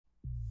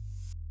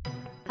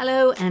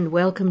Hello and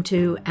welcome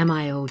to Am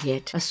I Old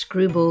Yet? A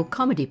screwball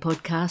comedy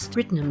podcast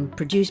written and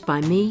produced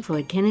by me,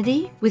 Floyd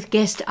Kennedy, with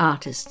guest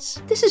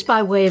artists. This is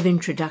by way of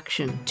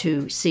introduction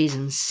to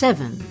Season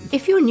 7.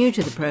 If you're new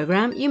to the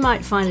programme, you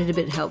might find it a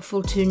bit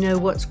helpful to know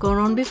what's gone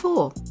on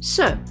before.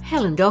 So,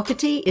 Helen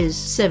Doherty is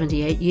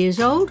 78 years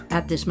old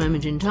at this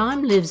moment in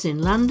time, lives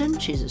in London.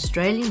 She's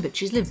Australian, but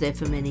she's lived there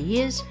for many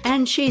years,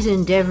 and she's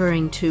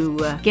endeavouring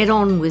to get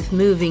on with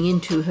moving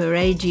into her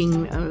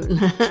ageing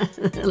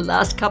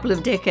last couple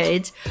of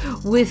decades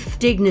with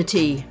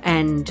dignity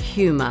and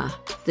humour.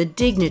 The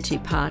dignity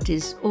part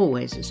is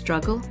always a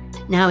struggle.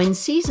 Now, in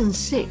Season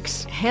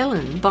 6,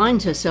 Helen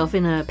finds herself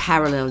in a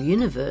parallel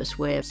universe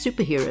where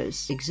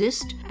superheroes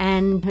exist,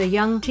 and her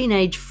young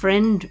teenage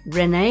friend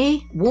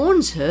Renee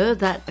warns her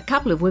that a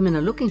couple of women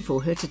are looking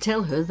for her to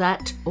tell her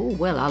that, oh,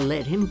 well, I'll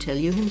let him tell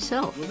you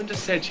himself. Woman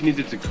just said she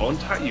needed to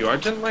contact you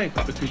urgently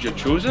because you're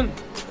chosen.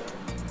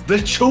 The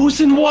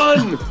chosen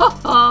one!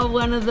 Oh,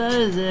 one of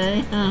those,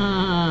 eh?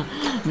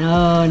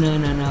 No,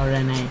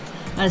 Renee.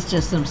 That's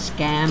just some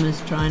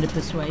scammers trying to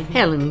persuade me.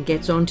 Helen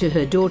gets on to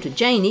her daughter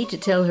Janie to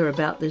tell her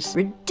about this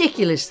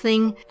ridiculous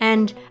thing,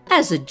 and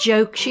as a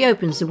joke, she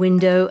opens the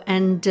window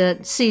and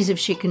sees if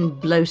she can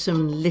blow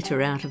some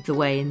litter out of the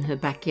way in her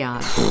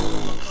backyard.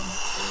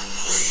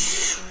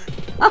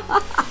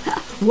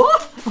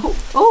 What?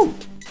 Oh.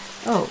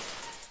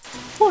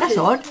 That's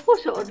odd.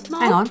 What's odd,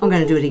 Mom? Hang on, I'm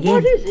going to do it again.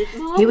 What is it,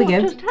 Mom? Here we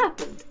go. What just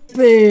happened?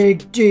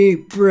 Big,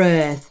 deep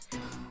breath.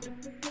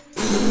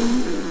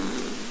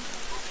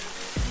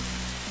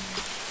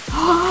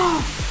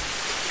 Oh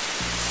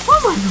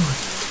my Lord.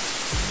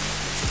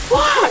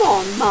 Come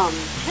on, Mum.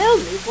 Tell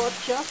me what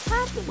just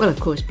happened. Well, of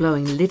course,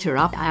 blowing litter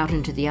up out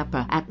into the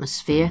upper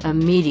atmosphere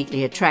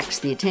immediately attracts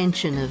the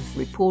attention of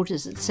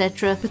reporters,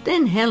 etc. But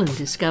then Helen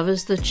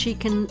discovers that she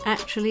can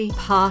actually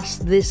pass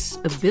this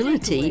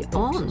ability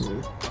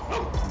on.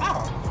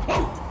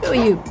 Who are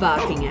you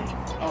barking at?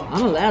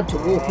 I'm allowed to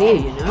walk here,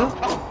 you know.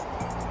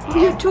 Are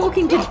you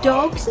talking to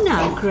dogs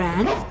now,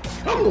 Gran? I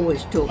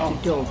always talk to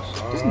dogs.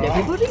 Doesn't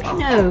everybody?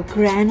 No,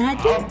 Gran, I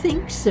don't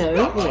think so.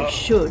 Well, they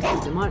should,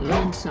 but they might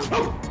learn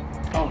something.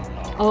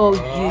 Oh,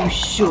 you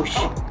shush.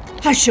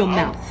 Hush your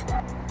mouth.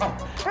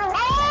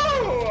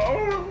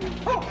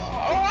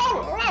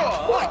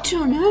 What,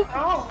 Jono?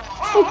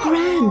 Oh,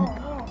 Gran.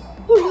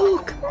 Oh,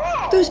 look.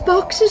 Those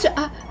boxes.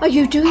 Are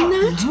you doing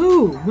that?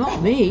 No, not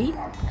me.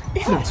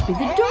 It must be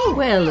the dog.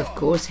 Well, of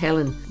course,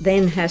 Helen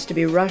then has to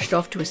be rushed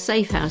off to a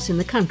safe house in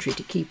the country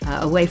to keep her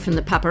away from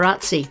the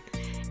paparazzi.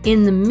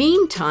 In the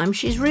meantime,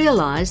 she's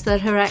realised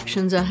that her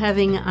actions are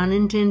having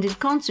unintended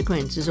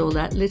consequences, all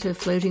that litter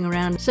floating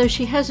around. So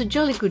she has a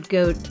jolly good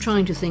go at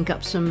trying to think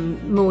up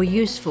some more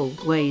useful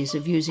ways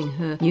of using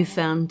her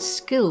newfound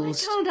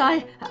skills. Can't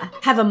I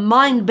have a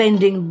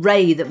mind-bending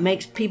ray that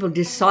makes people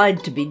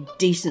decide to be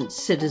decent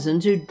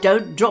citizens who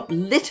don't drop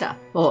litter?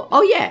 Or,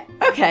 oh yeah,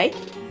 okay.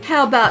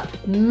 How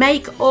about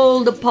make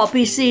all the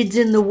poppy seeds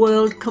in the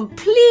world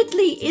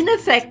completely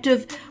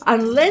ineffective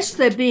unless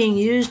they're being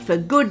used for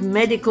good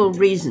medical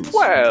reasons?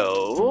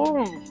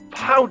 Well,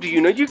 how do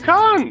you know you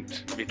can't?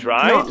 Have you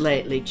tried? Not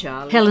lately,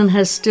 Charlie. Helen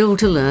has still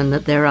to learn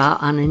that there are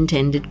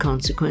unintended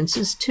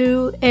consequences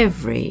to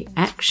every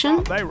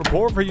action. They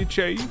report for you,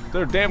 Chief.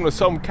 There's definitely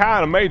some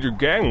kind of major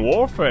gang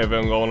warfare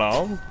event going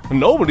on.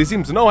 Nobody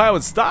seems to know how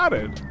it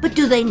started. But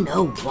do they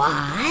know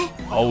why?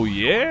 Oh,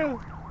 yeah?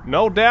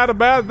 No doubt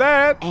about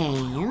that.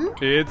 And?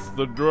 It's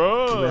the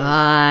drug.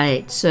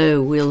 Right,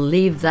 so we'll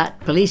leave that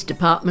police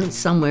department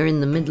somewhere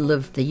in the middle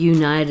of the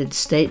United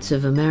States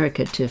of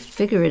America to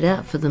figure it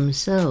out for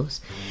themselves.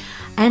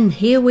 And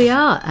here we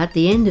are at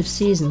the end of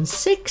Season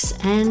 6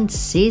 and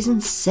Season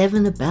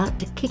 7 about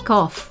to kick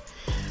off.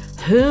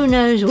 Who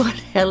knows what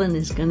Helen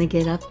is going to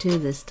get up to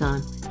this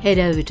time? Head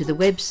over to the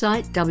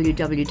website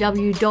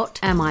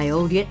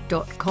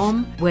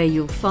www.amiolyet.com, where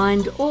you'll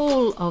find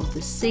all of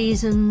the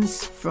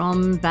seasons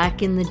from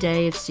back in the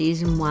day of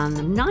Season 1.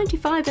 The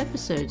 95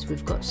 episodes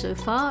we've got so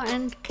far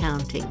and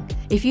counting.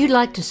 If you'd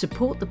like to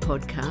support the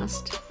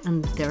podcast,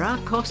 and there are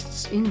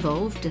costs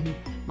involved and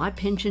my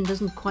pension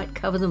doesn't quite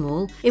cover them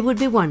all, it would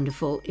be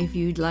wonderful if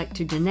you'd like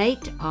to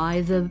donate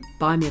either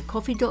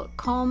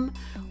buymeacoffee.com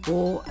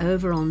or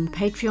over on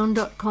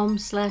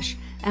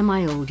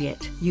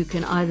patreon.com/amiolyet. You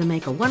can either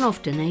make a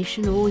one-off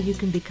donation or you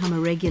can become a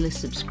regular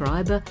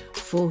subscriber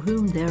for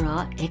whom there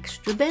are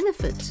extra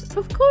benefits.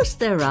 Of course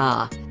there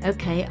are.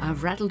 Okay,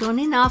 I've rattled on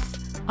enough.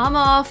 I'm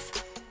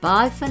off.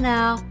 Bye for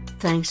now.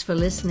 Thanks for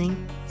listening.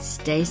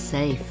 Stay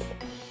safe.